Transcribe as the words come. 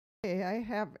Hey, I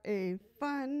have a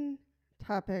fun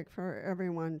topic for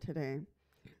everyone today.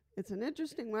 It's an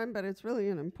interesting one, but it's really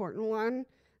an important one.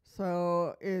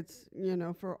 So it's,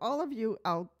 for all of you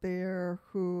out there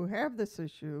who have this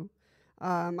issue,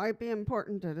 might be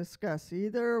important to discuss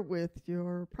either with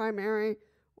your primary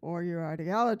or your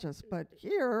audiologist. But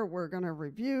here we're going to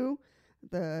review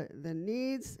the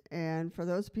needs, and for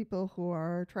those people who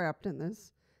are trapped in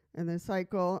this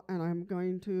cycle, and I'm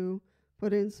going to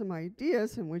put in some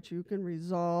ideas in which you can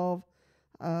resolve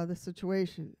the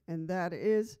situation, and that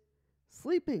is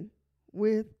sleeping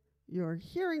with your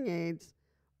hearing aids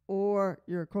or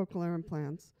your cochlear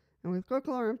implants. And with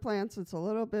cochlear implants, it's a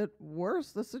little bit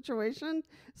worse, the situation,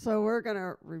 so we're going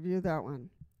to review that one.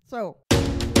 So,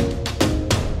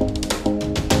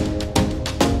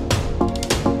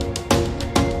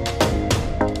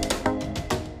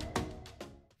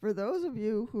 for those of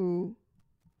you who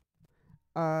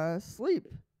sleep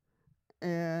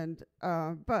and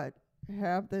but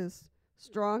have this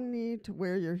strong need to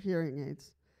wear your hearing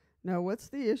aids. Now, what's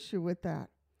the issue with that?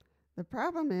 The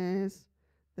problem is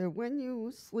that when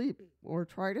you sleep or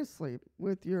try to sleep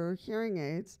with your hearing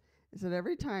aids, is that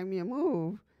every time you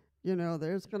move,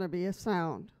 there's going to be a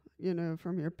sound,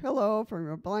 from your pillow, from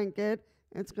your blanket,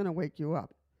 and it's going to wake you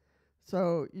up.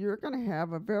 So you're going to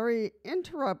have a very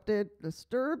interrupted,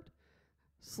 disturbed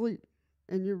sleep,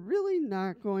 and you're really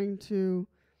not going to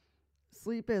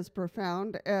sleep as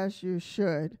profound as you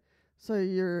should. So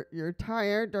you're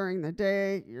tired during the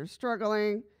day, you're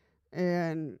struggling,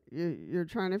 and you're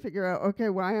trying to figure out, okay,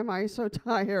 why am I so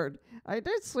tired? I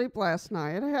did sleep last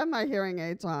night. I had my hearing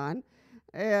aids on,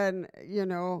 and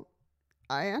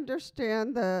I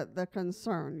understand the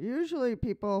concern. Usually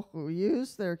people who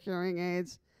use their hearing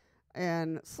aids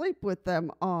and sleep with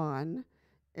them on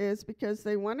is because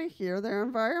they want to hear their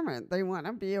environment. They want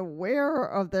to be aware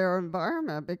of their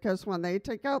environment, because when they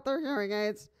take out their hearing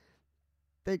aids,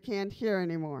 they can't hear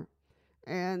anymore.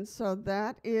 And so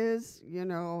that is,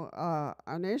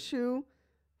 an issue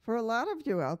for a lot of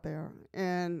you out there.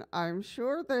 And I'm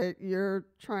sure that you're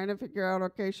trying to figure out,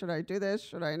 okay, should I do this?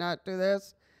 Should I not do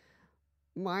this?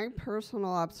 My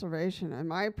personal observation and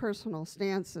my personal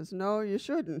stance is no, you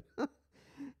shouldn't.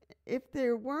 If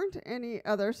there weren't any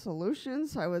other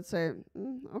solutions, I would say,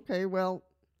 okay, well,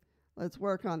 let's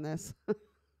work on this.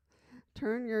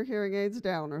 Turn your hearing aids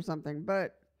down or something.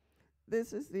 But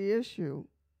this is the issue.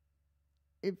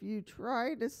 If you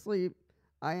try to sleep,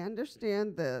 I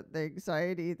understand the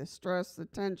anxiety, the stress, the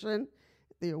tension,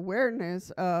 the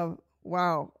awareness of,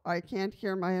 wow, I can't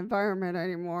hear my environment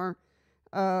anymore,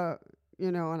 and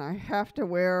I have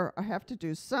to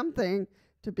do something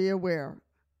to be aware.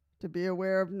 To be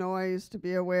aware of noise, to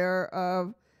be aware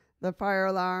of the fire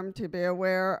alarm, to be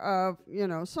aware of,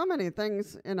 so many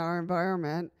things in our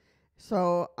environment.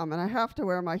 So I'm going to have to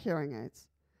wear my hearing aids.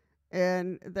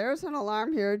 And there's an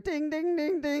alarm here, ding, ding,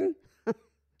 ding, ding.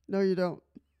 No, you don't.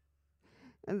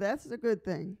 And that's the good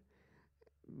thing.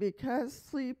 Because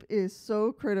sleep is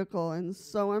so critical and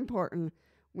so important,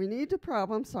 we need to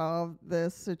problem solve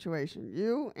this situation,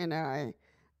 you and I,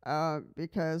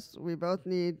 because we both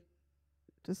need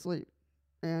to sleep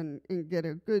and get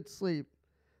a good sleep.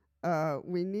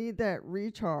 We need that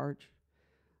recharge.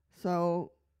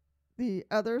 So the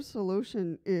other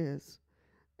solution is,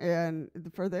 and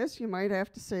for this you might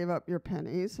have to save up your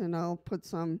pennies, and I'll put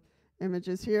some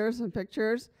images here, some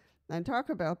pictures, and talk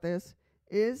about this,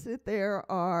 is that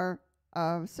there are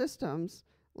systems,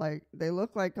 like they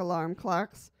look like alarm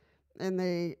clocks, and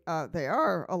they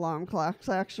are alarm clocks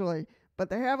actually, but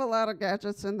they have a lot of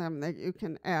gadgets in them that you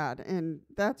can add. And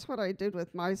that's what I did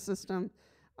with my system.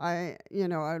 I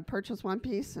would purchase one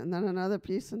piece and then another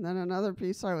piece and then another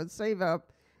piece. I would save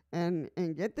up and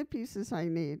get the pieces I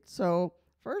need. So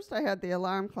first I had the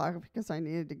alarm clock because I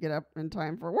needed to get up in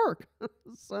time for work.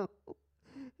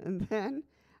 And then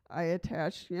I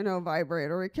attached,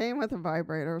 vibrator. It came with a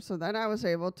vibrator. So then I was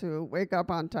able to wake up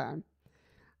on time.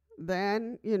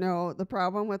 Then, the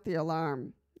problem with the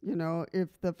alarm. If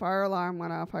the fire alarm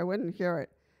went off, I wouldn't hear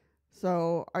it.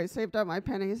 So I saved up my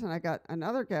pennies, and I got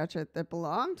another gadget that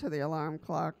belonged to the alarm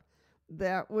clock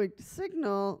that would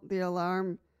signal the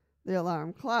alarm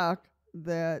clock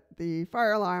that the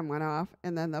fire alarm went off,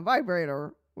 and then the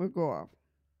vibrator would go off.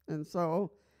 And so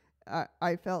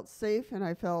I felt safe, and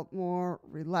I felt more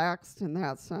relaxed in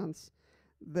that sense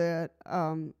that,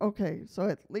 okay, so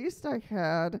at least I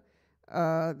had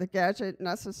the gadget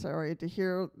necessary to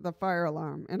hear the fire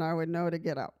alarm, and I would know to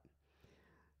get up.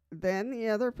 Then the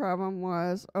other problem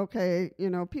was, okay,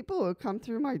 people who would come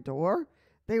through my door,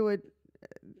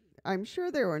 I'm sure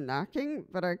they were knocking,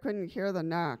 but I couldn't hear the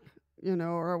knock,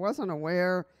 or I wasn't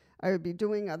aware. I would be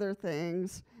doing other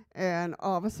things, and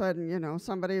all of a sudden,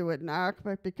 somebody would knock,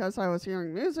 but because I was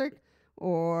hearing music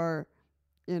or,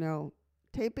 you know,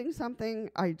 taping something,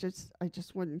 I just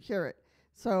wouldn't hear it.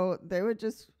 So they would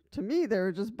just, to me, they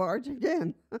were just barging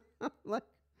in. Like,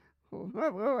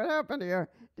 what happened here?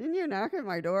 Didn't you knock at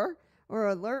my door or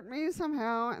alert me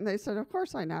somehow? And they said, of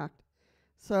course I knocked.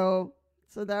 So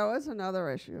that was another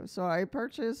issue. So I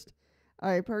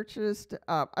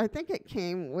think it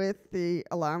came with the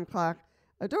alarm clock,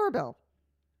 a doorbell.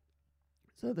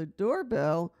 So the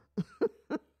doorbell,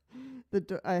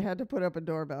 I had to put up a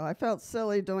doorbell. I felt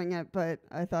silly doing it, but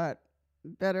I thought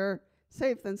better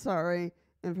safe than sorry.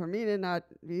 And for me to not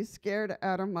be scared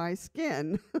out of my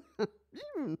skin,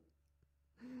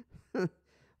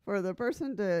 for the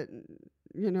person to,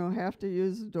 have to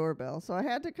use the doorbell. So I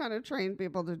had to kind of train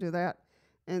people to do that.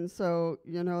 And so,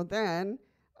 then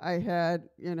I had,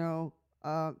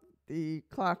 the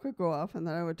clock would go off and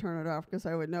then I would turn it off because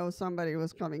I would know somebody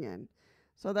was coming in.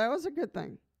 So that was a good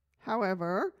thing.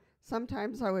 However,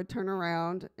 sometimes I would turn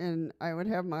around and I would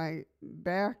have my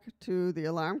back to the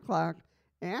alarm clock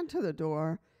and to the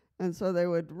door. And so they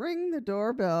would ring the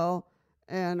doorbell.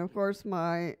 And of course,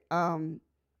 my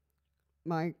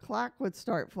clock would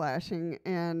start flashing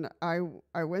and I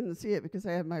wouldn't see it because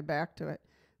I had my back to it.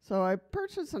 So I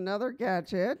purchased another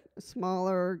gadget, a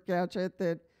smaller gadget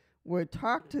that would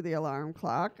talk to the alarm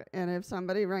clock. And if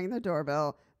somebody rang the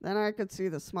doorbell, then I could see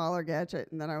the smaller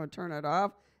gadget and then I would turn it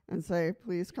off and say,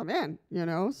 please come in,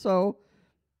 So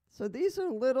these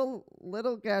are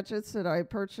little gadgets that I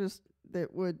purchased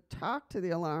that would talk to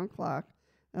the alarm clock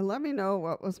and let me know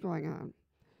what was going on.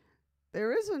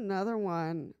 There is another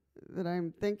one that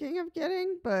I'm thinking of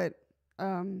getting, but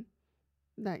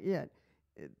not yet.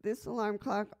 This alarm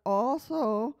clock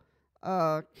also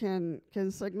can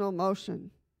signal motion.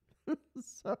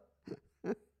 So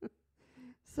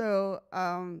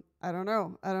I don't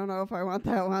know. I don't know if I want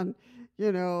that one.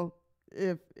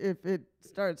 If it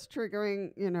starts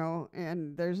triggering,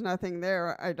 and there's nothing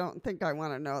there, I don't think I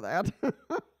want to know that.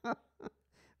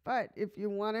 But if you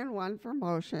wanted one for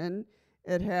motion,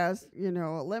 it has,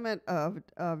 a limit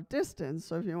of distance.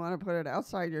 So if you want to put it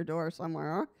outside your door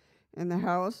somewhere in the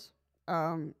house,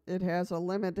 it has a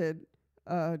limited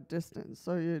distance.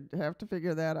 So you'd have to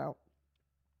figure that out.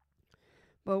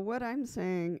 But what I'm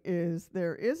saying is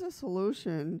there is a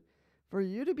solution for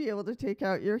you to be able to take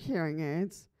out your hearing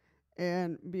aids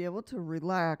and be able to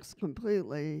relax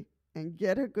completely and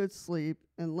get a good sleep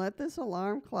and let this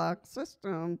alarm clock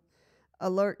system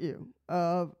alert you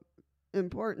of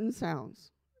important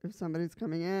sounds if somebody's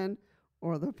coming in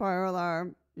or the fire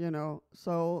alarm,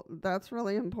 so that's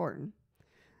really important.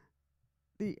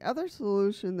 The other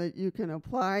solution that you can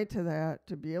apply to that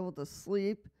to be able to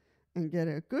sleep and get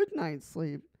a good night's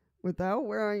sleep without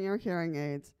wearing your hearing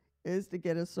aids is to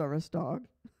get a service dog,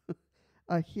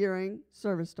 a hearing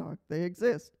service dog. They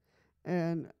exist.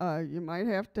 And you might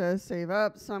have to save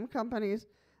up. Some companies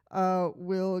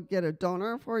will get a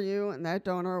donor for you, and that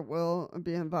donor will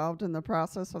be involved in the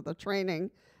process of the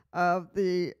training of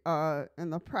in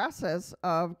the process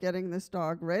of getting this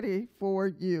dog ready for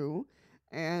you.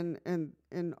 And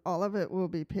all of it will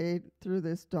be paid through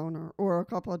this donor or a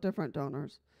couple of different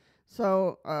donors.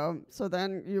 So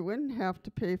then you wouldn't have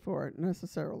to pay for it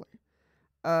necessarily.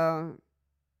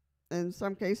 In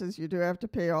some cases, you do have to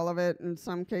pay all of it. In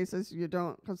some cases, you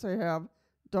don't because they have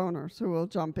donors who will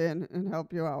jump in and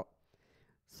help you out.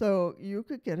 So you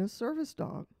could get a service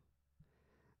dog.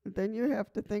 Then you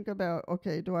have to think about,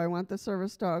 okay, do I want the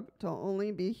service dog to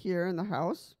only be here in the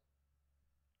house?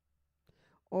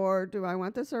 Or do I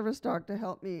want the service dog to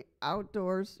help me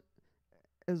outdoors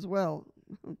as well?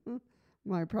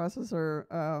 My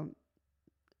processor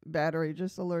battery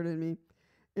just alerted me.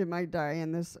 It might die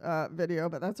in this video,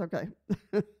 but that's okay.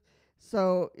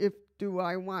 So do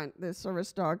I want this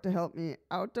service dog to help me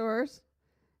outdoors,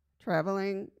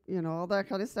 traveling, all that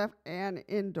kind of stuff, and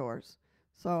indoors?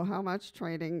 So how much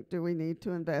training do we need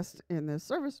to invest in this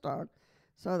service dog?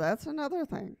 So that's another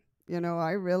thing.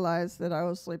 I realized that I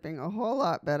was sleeping a whole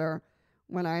lot better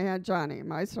when I had Johnny,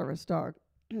 my service dog,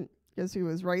 because he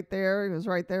was right there. He was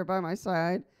right there by my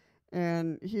side,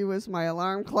 and he was my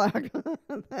alarm clock.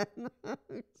 Then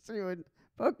he would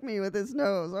poke me with his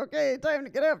nose. Okay, time to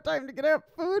get up,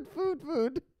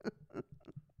 food.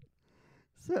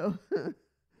 So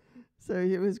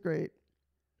he was great.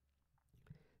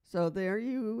 So there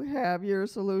you have your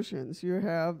solutions. You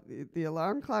have the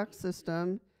alarm clock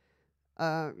system.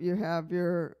 You have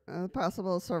your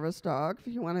possible service dog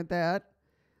if you wanted that.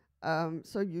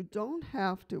 So you don't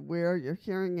have to wear your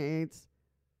hearing aids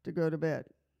to go to bed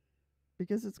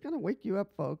because it's going to wake you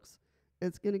up, folks.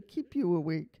 It's going to keep you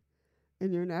awake.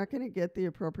 and you're not going to get the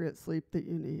appropriate sleep that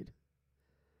you need.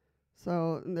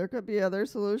 So there could be other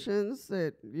solutions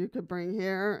that you could bring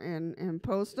here and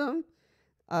post them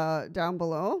down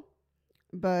below.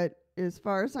 But as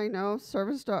far as I know,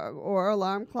 service dog or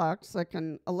alarm clocks that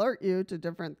can alert you to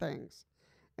different things.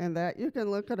 And that you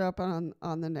can look it up on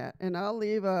the net. And I'll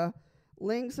leave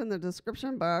links in the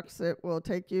description box that will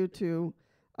take you to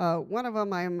one of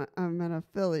them. I'm an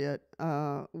affiliate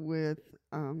with,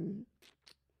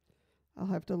 I'll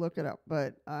have to look it up,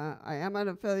 but I am an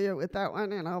affiliate with that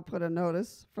one, and I'll put a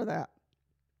notice for that.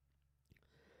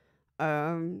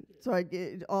 So I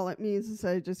get, all it means is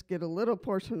I just get a little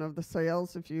portion of the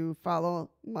sales. If you follow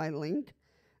my link,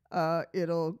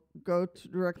 it'll go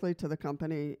directly to the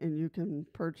company, and you can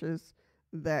purchase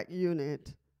that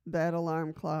unit, that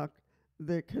alarm clock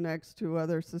that connects to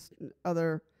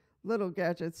other little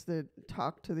gadgets that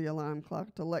talk to the alarm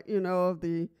clock to let you know of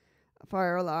the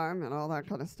fire alarm and all that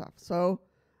kind of stuff. So,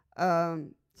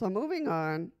 so moving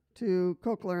on to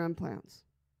cochlear implants.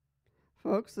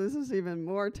 Folks, this is even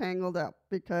more tangled up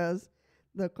because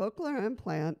the cochlear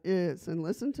implant is, and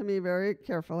listen to me very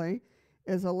carefully,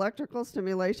 is electrical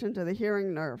stimulation to the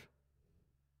hearing nerve.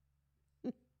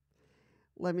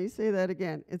 Let me say that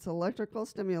again. It's electrical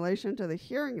stimulation to the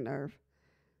hearing nerve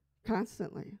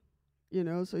constantly, you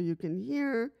know, so you can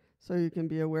hear, so you can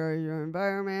be aware of your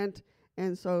environment.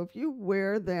 And so if you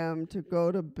wear them to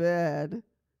go to bed,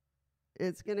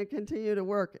 it's going to continue to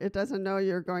work. It doesn't know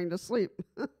you're going to sleep.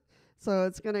 So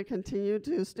it's going to continue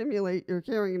to stimulate your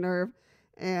hearing nerve.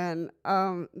 And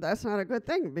that's not a good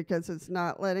thing because it's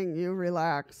not letting you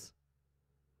relax.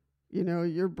 You know,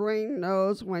 your brain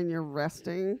knows when you're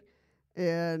resting,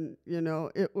 and, you know,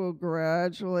 it will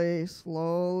gradually,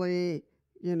 slowly,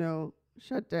 you know,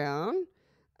 shut down.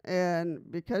 And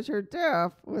because you're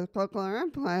deaf with cochlear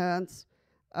implants,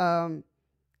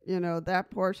 you know,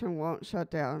 that portion won't shut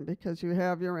down because you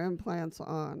have your implants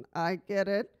on. I get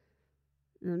it.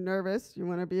 You're nervous. You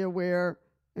want to be aware,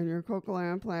 and your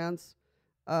cochlear implants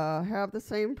have the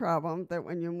same problem that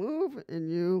when you move and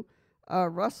you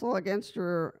rustle against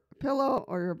your pillow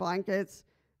or your blankets,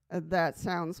 that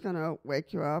sound's going to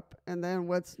wake you up. And then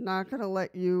what's not going to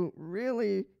let you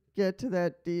really get to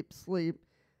that deep sleep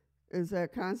is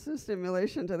that constant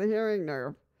stimulation to the hearing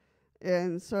nerve.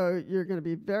 And so you're going to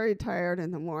be very tired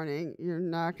in the morning. You're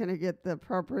not going to get the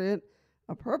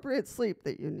appropriate sleep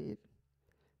that you need.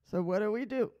 So what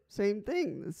do? Same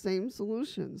thing, the same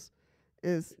solutions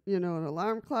is, you know, an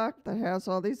alarm clock that has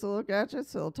all these little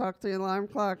gadgets. It'll talk to the alarm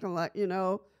clock and let you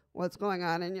know what's going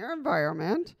on in your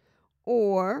environment,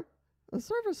 or a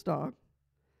service dog.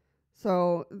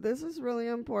 So this is really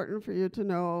important for you to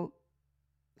know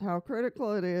how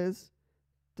critical it is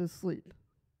to sleep.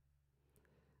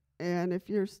 And if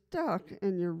you're stuck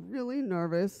and you're really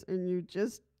nervous and you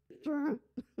just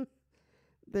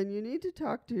then you need to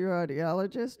talk to your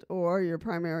audiologist or your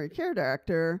primary care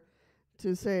doctor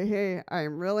to say, hey,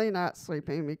 I'm really not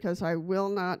sleeping because I will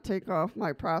not take off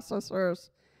my processors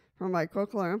from my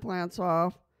cochlear implants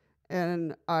off,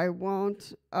 and I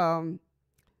won't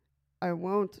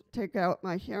take out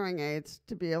my hearing aids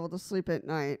to be able to sleep at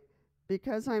night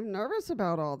because I'm nervous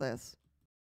about all this.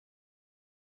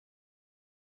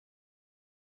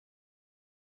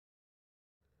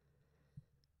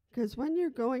 Because when you're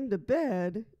going to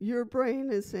bed, your brain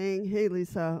is saying, hey,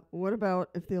 Lisa, what about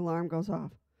if the alarm goes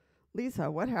off? Lisa,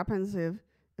 what happens if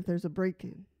there's a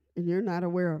break-in and you're not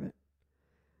aware of it?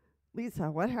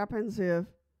 Lisa, what happens if,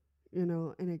 you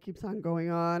know, and it keeps on going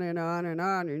on and on and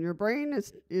on, and your brain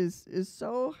is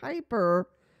so hyper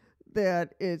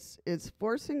that it's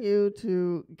forcing you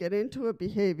to get into a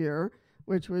behavior,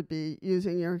 which would be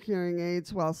using your hearing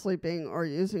aids while sleeping or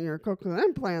using your cochlear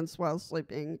implants while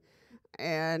sleeping.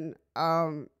 And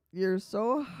you're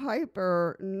so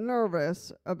hyper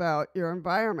nervous about your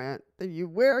environment that you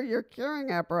wear your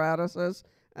hearing apparatuses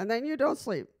and then you don't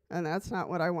sleep. And that's not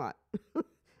what I want.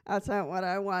 That's not what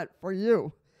I want for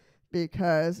you,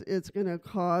 because it's going to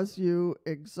cause you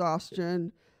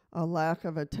exhaustion, a lack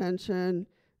of attention.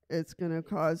 It's going to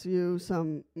cause you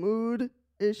some mood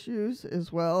issues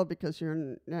as well because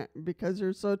you're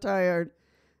so tired.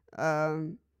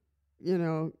 You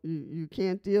know, you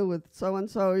can't deal with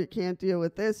so-and-so, you can't deal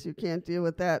with this, you can't deal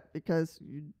with that because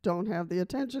you don't have the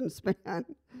attention span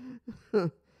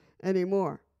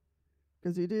anymore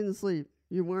because you didn't sleep.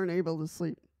 You weren't able to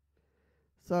sleep.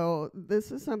 So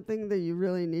this is something that you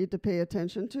really need to pay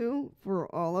attention to for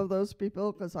all of those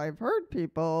people, because I've heard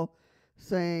people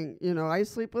saying, you know, I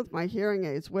sleep with my hearing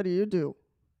aids. What do?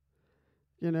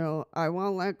 You know, I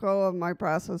won't let go of my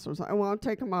processors. I won't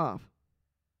take them off.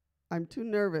 I'm too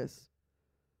nervous.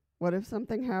 What if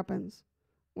something happens?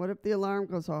 What if the alarm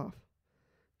goes off?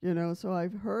 So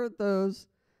I've heard those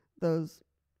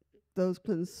those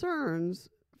concerns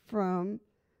from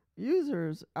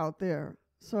users out there.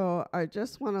 So I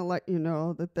just want to let you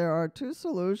know that there are two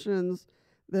solutions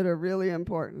that are really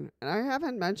important. And I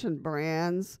haven't mentioned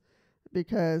brands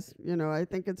because, I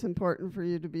think it's important for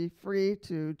you to be free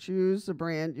to choose the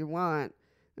brand you want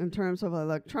in terms of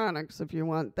electronics, if you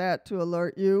want that to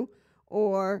alert you,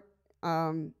 or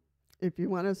if you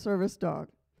want a service dog.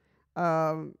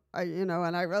 And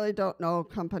I really don't know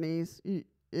companies.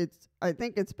 I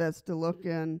think it's best to look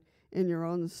in your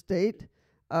own state,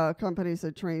 companies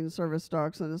that train service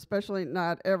dogs, and especially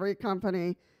not every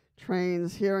company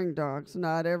trains hearing dogs.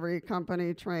 Not every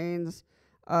company trains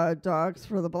dogs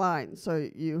for the blind. So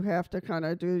you have to kind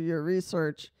of do your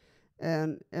research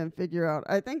and figure out.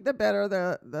 I think the better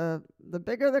the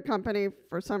bigger the company,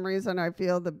 for some reason I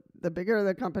feel the bigger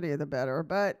the company, the better.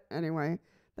 But anyway,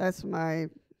 that's my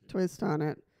twist on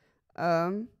it.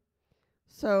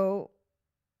 So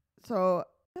the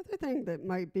other thing that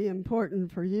might be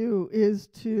important for you is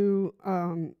to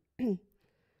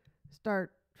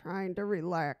start trying to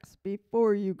relax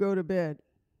before you go to bed.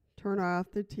 Turn off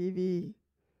the TV.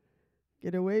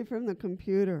 Get away from the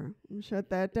computer and shut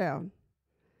that down.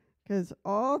 Because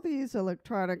all these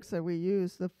electronics that we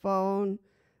use, the phone,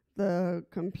 the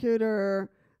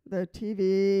computer, the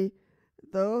TV,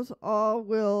 those all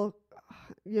will,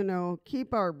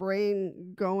 keep our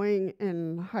brain going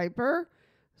in hyper.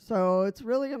 So it's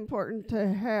really important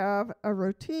to have a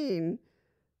routine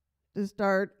to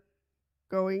start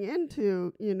going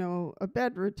into, a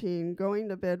bed routine, going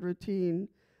to bed routine,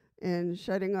 and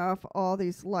shutting off all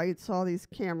these lights, all these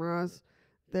cameras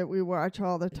that we watch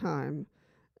all the time.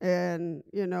 And,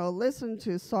 listen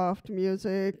to soft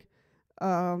music.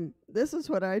 This is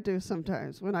what I do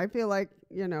sometimes when I feel like,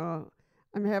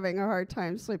 I'm having a hard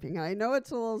time sleeping. I know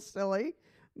it's a little silly,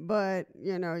 but,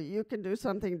 you can do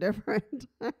something different.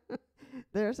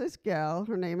 There's this gal,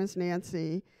 her name is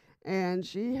Nancy, and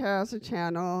she has a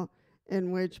channel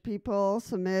in which people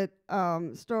submit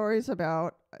stories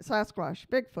about Sasquatch,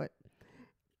 Bigfoot.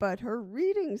 But her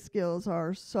reading skills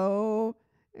are so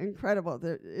incredible.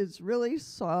 It's really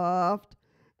soft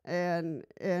and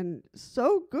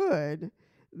so good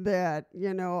that,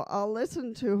 I'll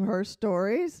listen to her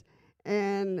stories,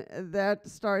 and that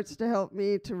starts to help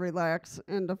me to relax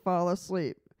and to fall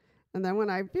asleep. And then when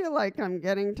I feel like I'm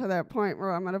getting to that point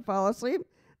where I'm going to fall asleep,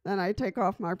 then I take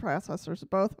off my processors,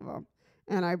 both of them,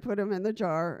 and I put them in the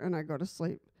jar and I go to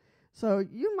sleep. So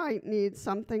you might need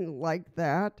something like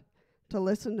that to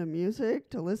listen to music,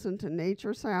 to listen to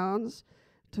nature sounds,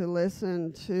 to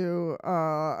listen to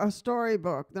a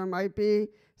storybook. There might be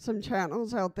some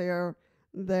channels out there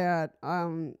that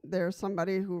there's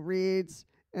somebody who reads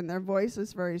and their voice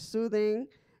is very soothing,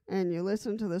 and you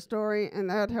listen to the story, and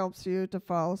that helps you to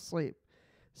fall asleep.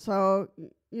 So,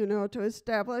 to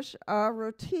establish a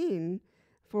routine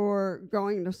for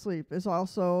going to sleep is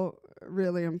also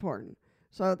really important.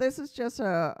 So this is just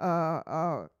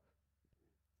an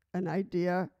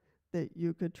idea that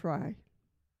you could try.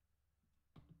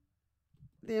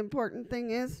 The important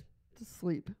thing is to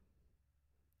sleep,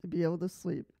 to be able to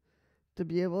sleep, to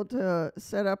be able to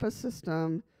set up a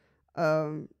system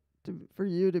for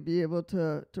you to be able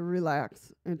to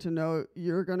relax and to know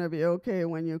you're going to be okay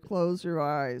when you close your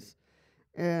eyes.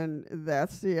 And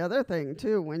that's the other thing,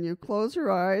 too. When you close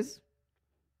your eyes,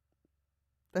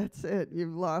 that's it.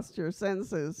 You've lost your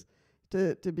senses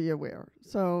to be aware.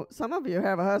 So some of you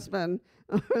have a husband,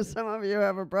 or some of you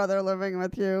have a brother living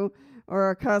with you,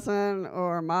 or a cousin,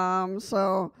 or a mom.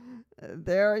 So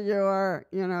there you are,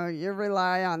 you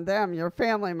rely on them, your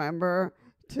family member,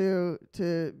 to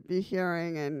be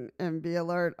hearing and be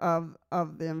alert of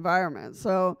the environment.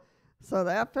 So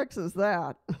that fixes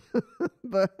that.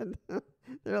 But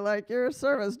they're like, you're a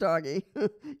service doggy.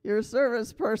 You're a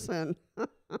service person.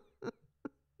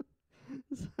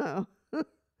 So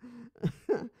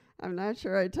I'm not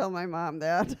sure I tell my mom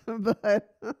that,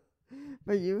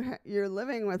 but you're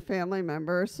living with family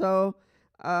members, so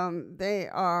they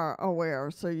are aware,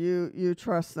 so you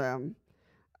trust them.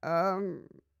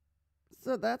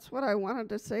 So that's what I wanted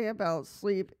to say about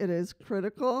sleep. It is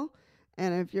critical,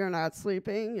 and if you're not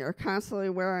sleeping, you're constantly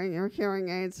wearing your hearing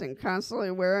aids and constantly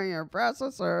wearing your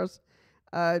processors.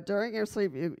 During your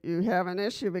sleep, you have an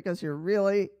issue because you're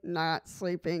really not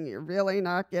sleeping. You're really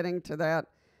not getting to that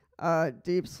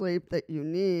deep sleep that you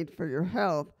need for your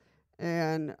health.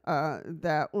 And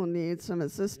that will need some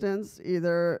assistance,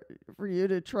 either for you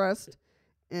to trust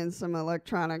in some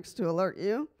electronics to alert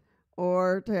you,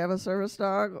 or to have a service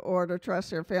dog, or to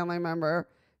trust your family member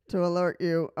to alert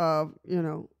you of,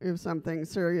 if something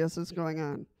serious is going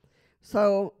on.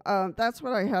 So that's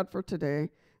what I had for today.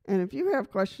 And if you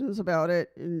have questions about it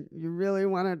and you really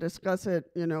want to discuss it,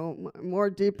 more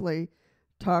deeply,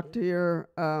 talk to your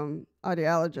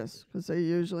audiologist, because they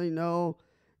usually know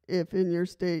if in your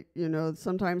state,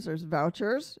 sometimes there's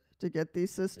vouchers to get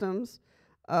these systems.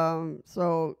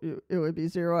 So it would be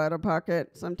zero out of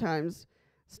pocket. Sometimes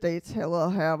states will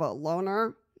have a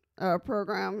loaner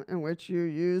program in which you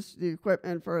use the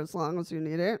equipment for as long as you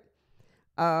need it.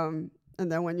 And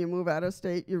then when you move out of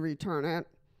state, you return it.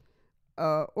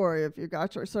 Or if you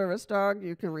got your service dog,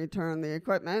 you can return the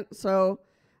equipment. So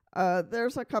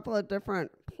there's a couple of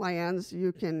different plans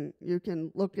you can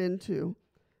look into,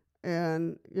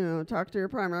 and talk to your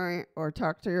primary or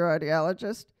talk to your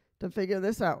audiologist to figure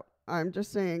this out. I'm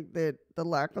just saying that the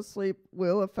lack of sleep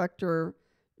will affect your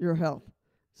health.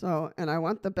 So, and I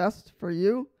want the best for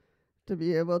you to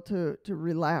be able to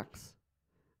relax,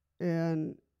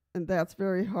 and that's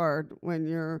very hard when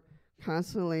you're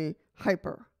constantly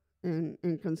hyper and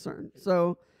concerned.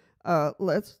 So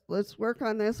let's work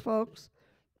on this, folks.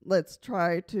 Let's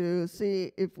try to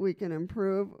see if we can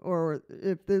improve, or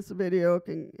if this video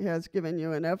has given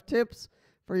you enough tips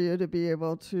for you to be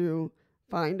able to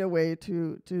find a way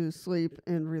to sleep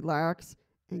and relax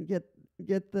and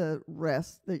get the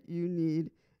rest that you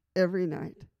need every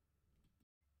night.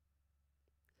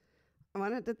 I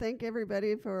wanted to thank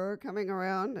everybody for coming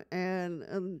around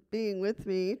and being with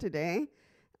me today.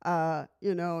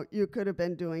 You could have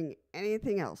been doing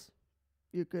anything else.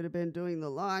 You could have been doing the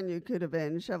lawn. You could have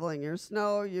been shoveling your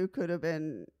snow. You could have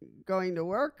been going to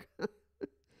work.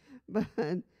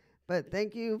 But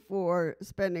thank you for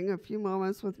spending a few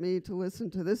moments with me to listen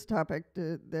to this topic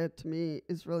that to me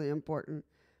is really important,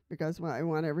 because I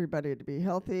want everybody to be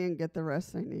healthy and get the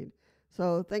rest they need.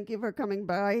 So thank you for coming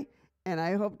by, and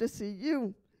I hope to see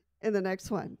you in the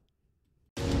next one.